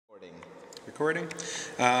Recording?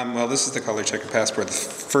 Well, this is the Colorchecker Passport. The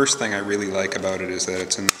first thing I really like about it is that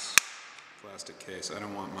it's in this plastic case. I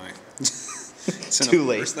don't want my... Too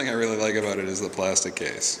late. The first thing I really like about it is the plastic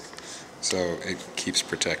case. So it keeps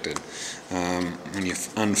protected. When you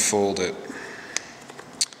unfold it,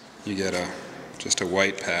 you get just a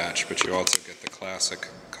white patch, but you also get the classic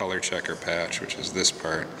Colorchecker patch, which is this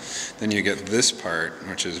part. Then you get this part,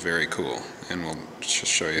 which is very cool, and we'll just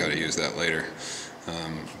show you how to use that later.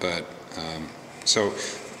 So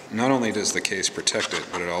not only does the case protect it,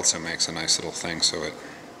 but it also makes a nice little thing so it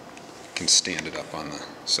can stand it up on the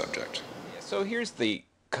subject. So here's the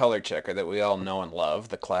Colorchecker that we all know and love,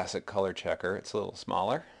 the classic Colorchecker. It's a little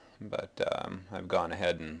smaller, but I've gone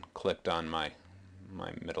ahead and clicked on my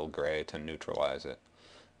middle gray to neutralize it.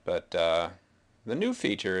 But the new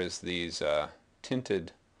feature is these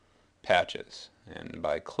tinted patches, and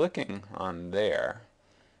by clicking on there,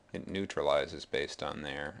 it neutralizes based on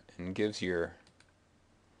there and gives your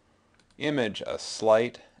image a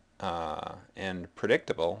slight and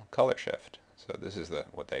predictable color shift. So this is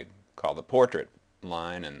what they call the portrait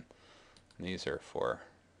line, and these are for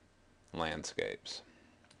landscapes.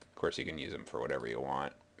 Of course, you can use them for whatever you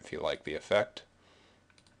want if you like the effect.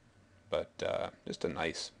 But just a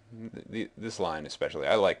nice, this line especially,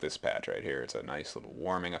 I like this patch right here. It's a nice little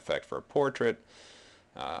warming effect for a portrait.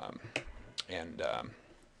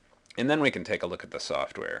 And then we can take a look at the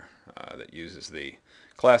software that uses the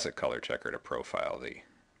classic Colorchecker to profile the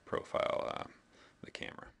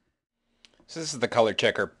camera. So this is the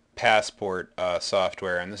Colorchecker Passport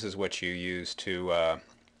software, and this is what you use to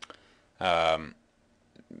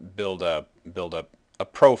build a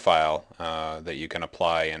profile that you can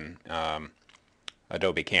apply in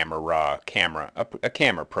Adobe Camera RAW a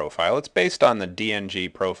camera profile. It's based on the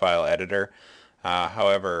DNG profile editor.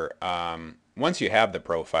 However, once you have the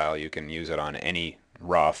profile, you can use it on any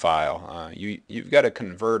RAW file. You've got to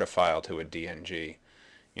convert a file to a DNG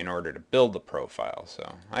in order to build the profile.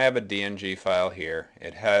 So I have a DNG file here.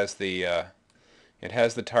 It has the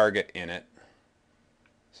target in it.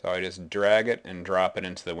 So I just drag it and drop it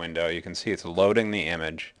into the window. You can see it's loading the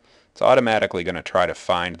image. It's automatically going to try to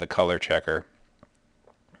find the Colorchecker,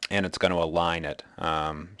 and it's going to align it.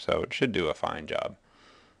 So it should do a fine job.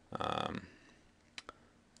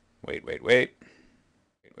 Wait.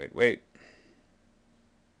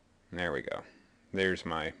 There we go. There's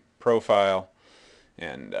my profile,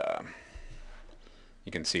 and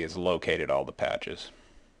you can see it's located all the patches.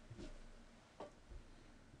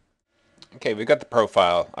 Okay, we've got the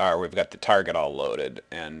profile, or we've got the target all loaded,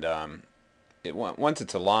 and once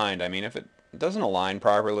it's aligned, I mean, if it doesn't align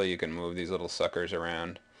properly, you can move these little suckers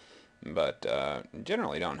around, but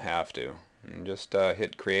generally don't have to. And just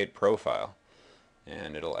hit Create Profile,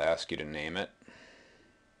 and it'll ask you to name it,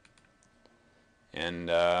 and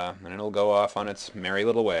it'll go off on its merry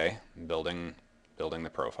little way, building the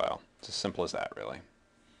profile. It's as simple as that, really.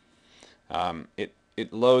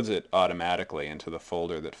 It loads it automatically into the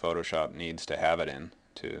folder that Photoshop needs to have it in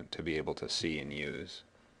to be able to see and use.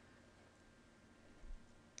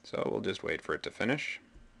 So we'll just wait for it to finish,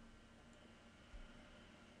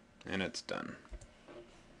 and it's done.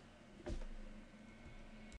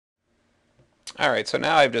 Alright, so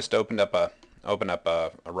now I've just opened up a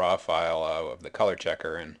RAW file of the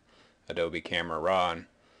Colorchecker in Adobe Camera RAW, and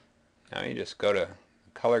now you just go to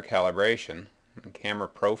Color Calibration and Camera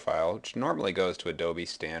Profile, which normally goes to Adobe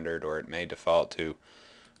Standard, or it may default to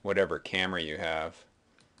whatever camera you have,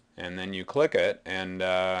 and then you click it, and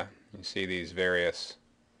you see these various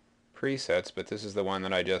presets, but this is the one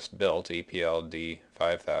that I just built, EPL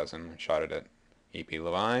D5000. Shot it at EP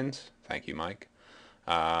Levine's. Thank you, Mike.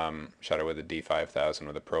 Shot it with a D5000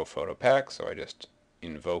 with a Pro Photo Pack, so I just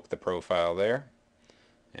invoke the profile there,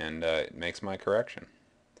 and it makes my correction.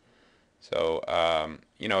 So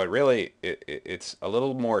you know, it's a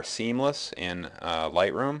little more seamless in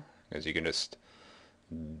Lightroom, because you can just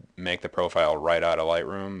make the profile right out of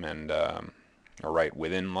Lightroom, and or right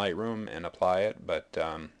within Lightroom, and apply it. But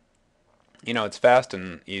you know, it's fast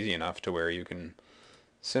and easy enough to where you can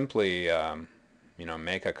simply you know,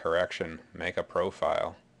 make a correction, make a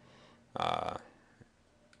profile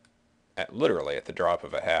literally at the drop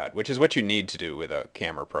of a hat, which is what you need to do with a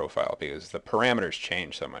camera profile, because the parameters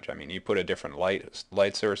change so much. I mean, you put a different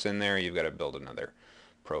light source in there, you've got to build another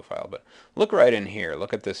profile. But look right in here,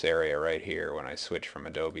 look at this area right here when I switch from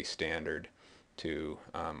Adobe Standard to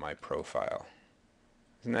my profile.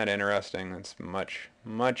 Isn't that interesting? It's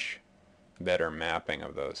much better mapping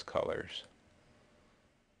of those colors.